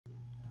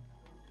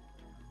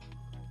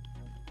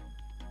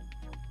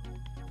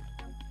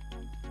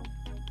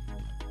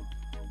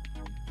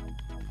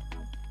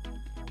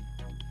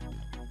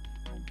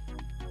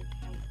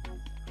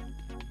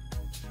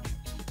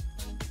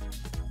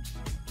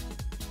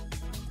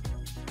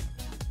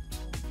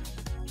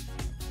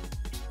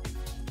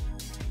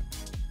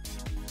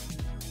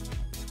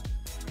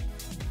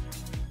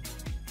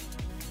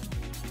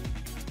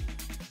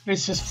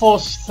This is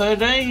Force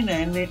 13,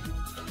 and in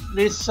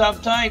this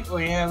update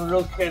we have a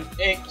look at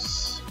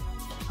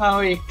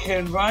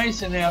Hurricane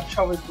Rosa and our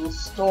tropical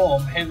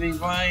storm. Heavy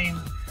rain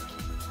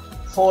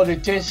for the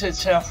desert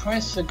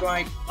southwest, the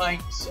Great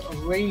Lakes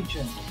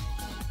region.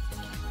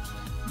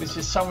 This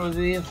is some of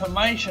the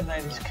information that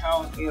is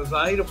currently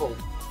available.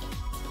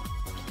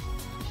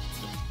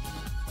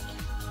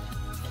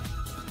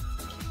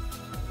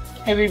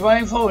 Heavy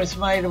rainfall has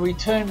made a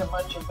return to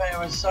much of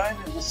Arizona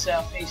and the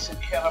southeast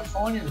of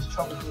California as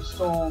Tropical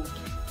Storm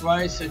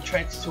Rosa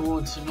tracks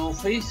towards the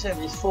northeast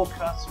and is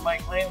forecast to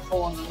make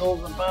landfall on the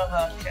northern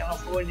Baja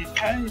California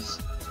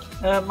coast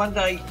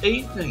Monday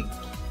evening.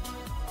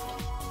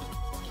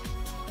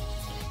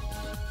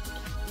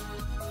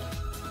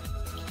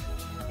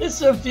 This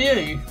is a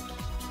view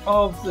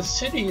of the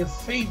city of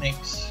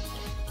Phoenix.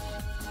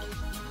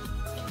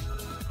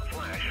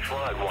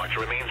 Flood watch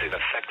remains in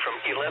effect from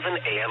 11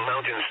 a.m.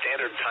 Mountain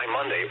Standard Time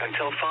Monday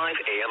until 5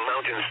 a.m.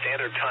 Mountain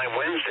Standard Time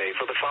Wednesday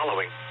for the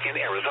following in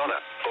Arizona,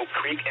 Oak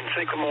Creek and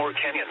Sycamore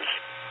Canyons.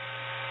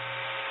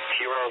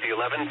 Here are the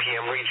 11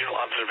 p.m. regional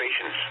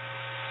observations.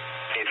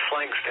 At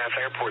Flagstaff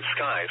Airport,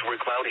 skies were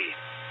cloudy.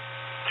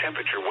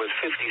 Temperature was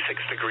 56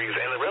 degrees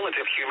and the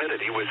relative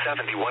humidity was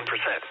 71%.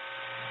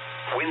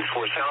 Winds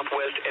were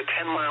southwest at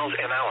 10 miles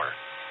an hour.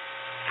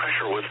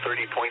 Pressure was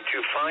 30.25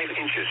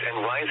 inches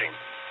and rising.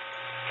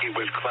 It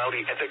was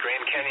cloudy at the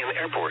Grand Canyon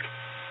Airport.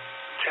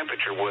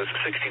 Temperature was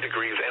 60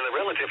 degrees and the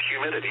relative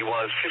humidity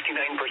was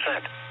 59%.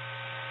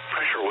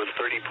 Pressure was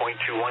 30.21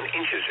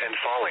 inches and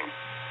falling.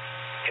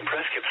 In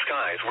Prescott,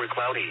 skies were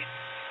cloudy.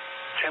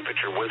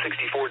 Temperature was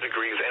 64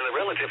 degrees and the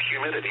relative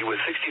humidity was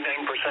 69%.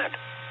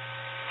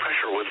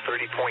 Pressure was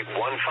 30.15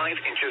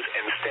 inches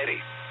and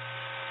steady.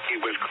 It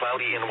was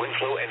cloudy in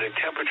Winslow and the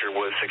temperature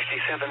was 67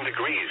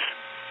 degrees.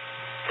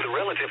 The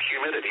relative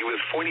humidity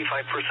was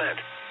 45%.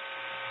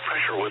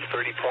 Pressure was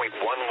 30.11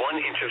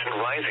 inches and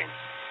rising.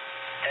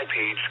 At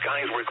Page,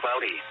 skies were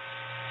cloudy.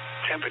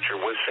 Temperature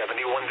was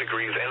 71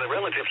 degrees and the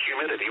relative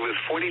humidity was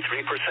 43%.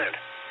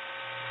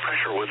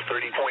 Pressure was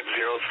 30.03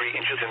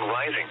 inches and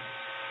rising.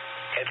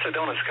 At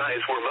Sedona,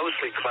 skies were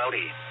mostly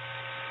cloudy.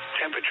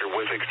 Temperature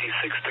was 66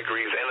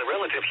 degrees and the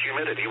relative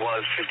humidity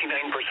was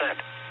 59%.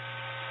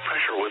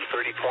 Pressure was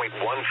 30.15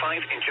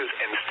 inches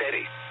and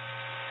steady.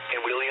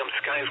 In Williams,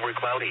 skies were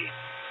cloudy.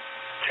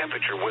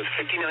 Temperature was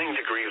 59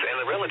 degrees and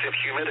the relative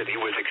humidity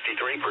was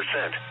 63%.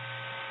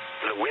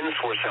 The winds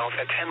were south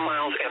at 10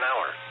 miles an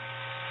hour.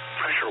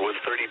 Pressure was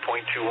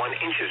 30.21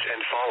 inches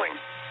and falling.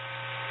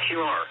 Here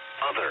are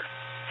other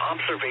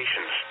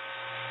observations.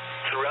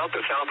 Throughout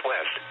the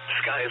southwest,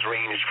 skies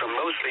ranged from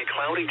mostly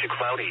cloudy to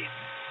cloudy.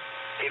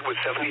 It was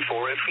 74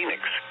 at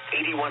Phoenix,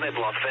 81 at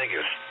Las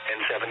Vegas,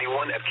 and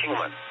 71 at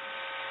Kingman.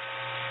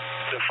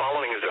 The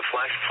following is a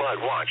flash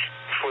flood watch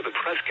for the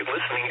Prescott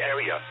listening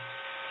area.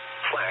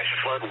 Flash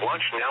flood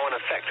watch now in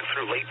effect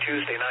through late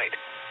Tuesday night.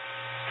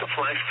 The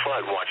flash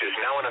flood watch is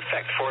now in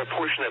effect for a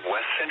portion of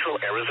west central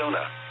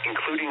Arizona,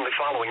 including the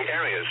following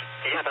areas: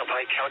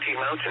 Yavapai County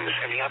mountains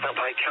and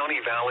Yavapai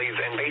County valleys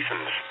and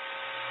basins.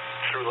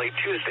 Through late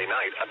Tuesday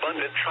night,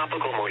 abundant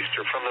tropical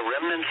moisture from the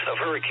remnants of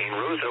Hurricane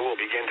Rosa will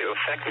begin to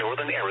affect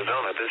northern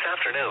Arizona this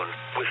afternoon,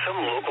 with some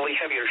locally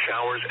heavier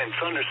showers and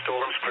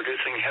thunderstorms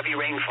producing heavy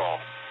rainfall.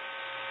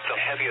 The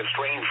heaviest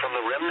rain from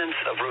the remnants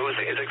of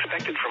Rosa is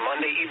expected from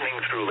Monday evening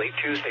through late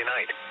Tuesday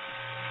night.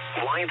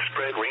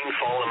 Widespread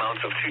rainfall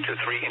amounts of 2 to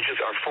 3 inches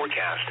are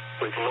forecast,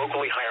 with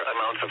locally higher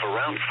amounts of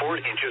around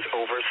 4 inches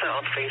over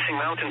south-facing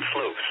mountain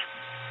slopes.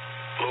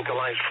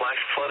 Localized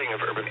flash flooding of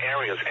urban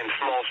areas and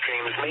small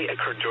streams may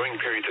occur during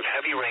periods of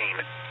heavy rain.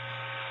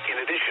 In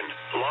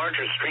addition,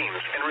 larger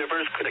streams and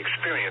rivers could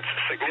experience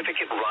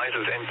significant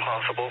rises and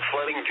possible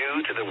flooding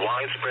due to the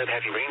widespread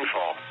heavy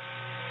rainfall.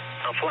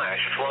 A flash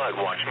flood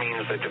watch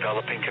means that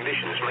developing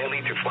conditions may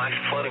lead to flash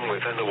flooding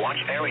within the watch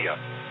area.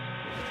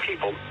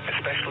 People,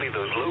 especially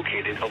those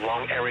located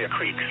along area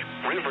creeks,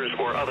 rivers,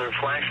 or other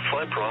flash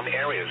flood-prone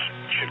areas,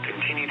 should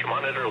continue to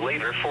monitor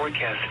later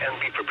forecasts and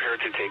be prepared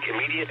to take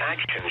immediate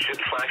action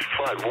should flash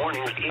flood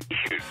warnings be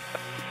issued.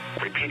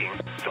 Repeating,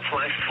 the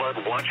flash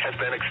flood watch has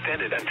been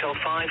extended until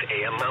 5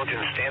 a.m.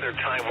 Mountain Standard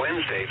Time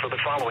Wednesday for the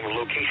following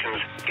locations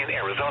in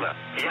Arizona: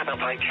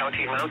 Yavapai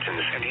County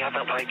mountains and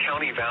Yavapai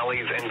County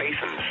valleys and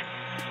basins.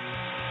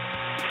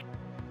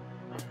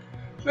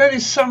 That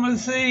is some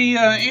of the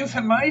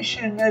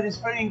information that is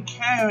being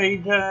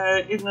carried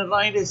in the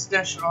latest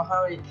National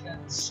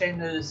Hurricane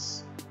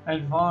Center's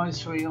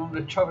advisory on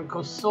the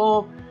tropical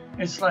storm.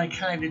 It's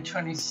located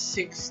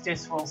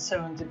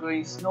 26.7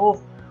 degrees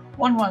north,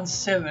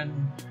 117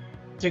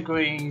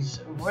 degrees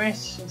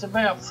west. It's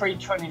about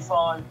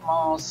 325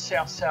 miles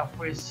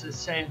south-southwest of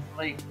San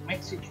Felipe,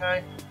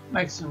 Mexico.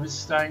 Maximum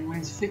sustained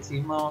winds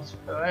 50 miles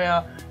per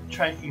hour,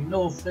 tracking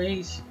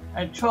northeast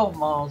at 12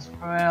 miles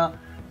per hour.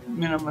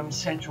 Minimum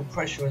central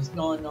pressure is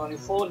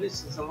 994.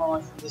 This is the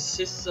life of the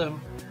system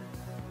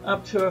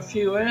up to a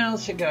few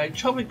hours ago.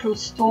 Tropical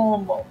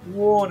storm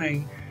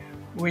warning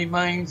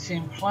remains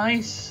in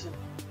place,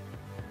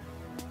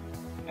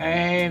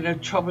 and a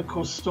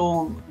tropical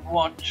storm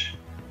watch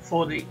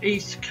for the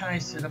east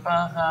coast of the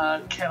Baja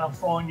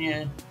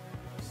California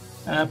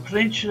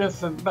Peninsula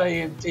from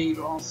Bay de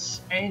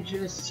Los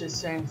Angeles to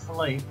San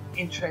Felipe.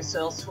 Interest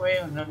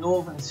elsewhere in the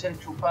northern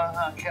central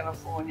Baja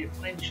California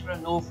Peninsula,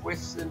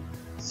 northwestern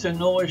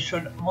Sonora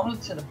should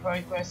monitor the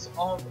progress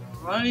of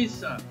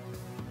Rosa.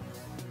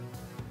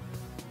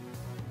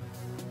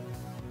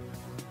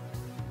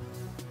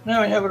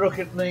 Now we have a look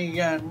at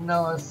the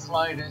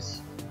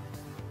NORTHWESTERN.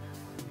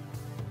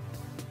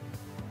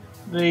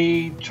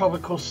 The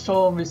tropical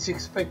storm is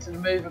expected to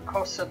move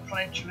across the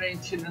peninsula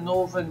into the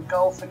northern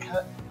Gulf of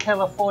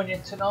California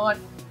tonight,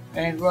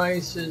 and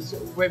Rosa's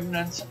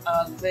remnants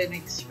are then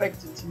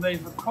expected to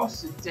move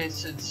across the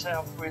desert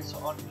southwest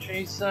on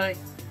Tuesday.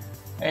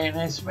 And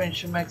as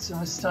mentioned,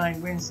 maximum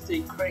sustained winds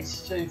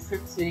decrease to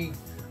 50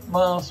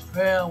 miles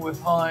per hour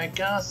with higher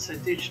gusts.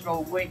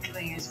 Additional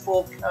weakening is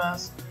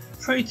forecast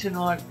through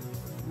tonight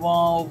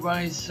while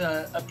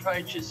Rosa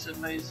approaches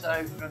and moves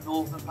over the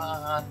northern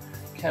Baja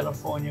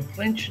California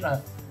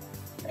Peninsula,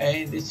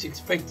 and it's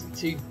expected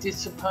to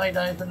dissipate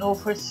over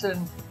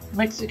northwestern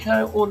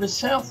Mexico or the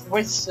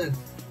southwestern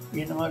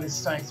United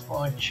States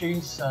by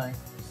Tuesday.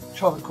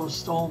 Tropical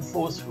storm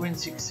force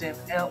winds extend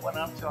outward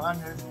up to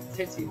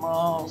 150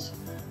 miles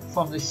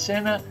from the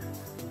center,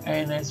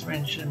 and as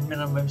mentioned,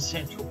 minimum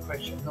central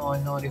pressure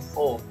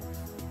 994.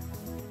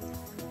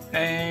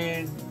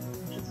 And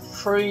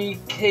 3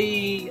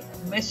 key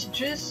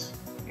messages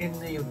in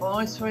the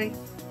advisory: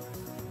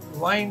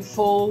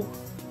 rainfall,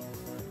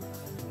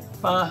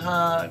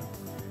 Baja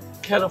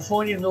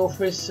California,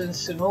 northwestern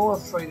Sonora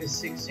 3 to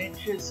 6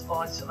 inches,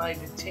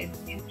 isolated 10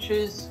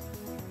 inches.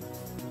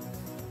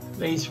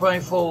 These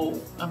rainfall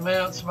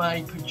amounts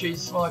may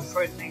produce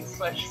life-threatening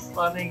flash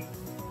flooding,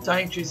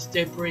 dangerous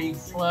debris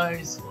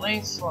flows,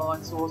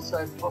 landslides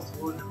also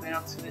possible in the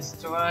mountainous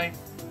terrain,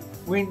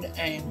 wind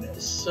and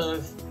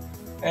surf.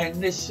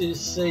 And this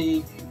is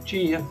the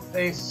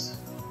GFS.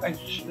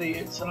 Actually,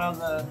 it's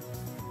another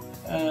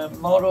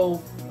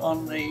model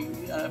on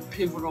the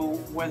Pivotal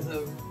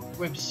Weather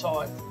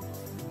website.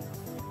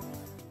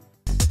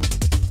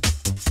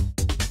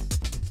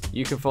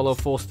 You can follow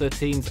Force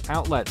 13's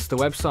outlets, the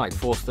website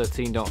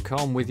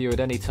force13.com, with you at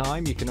any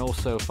time. You can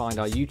also find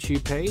our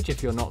YouTube page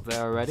if you're not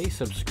there already,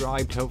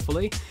 subscribed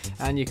hopefully,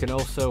 and you can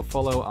also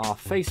follow our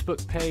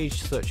Facebook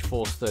page, search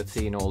Force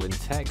 13 all in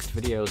text.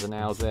 Videos are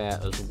now there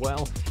as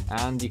well,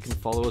 and you can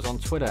follow us on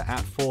Twitter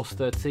at Force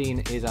 13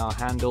 is our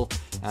handle,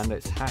 and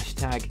it's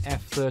hashtag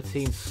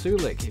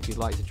F13Sulik if you'd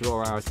like to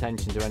draw our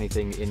attention to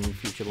anything in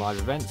future live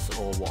events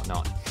or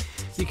whatnot.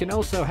 You can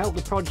also help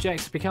the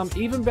project become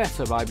even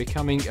better by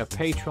becoming a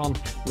patron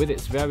with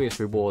its various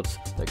rewards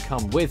that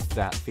come with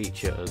that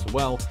feature as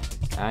well.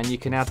 And you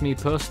can add me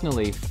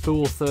personally,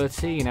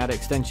 Fool13 at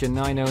extension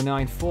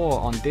 9094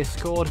 on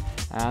Discord,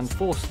 and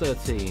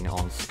Force13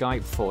 on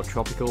Skype for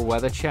tropical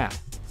weather chat.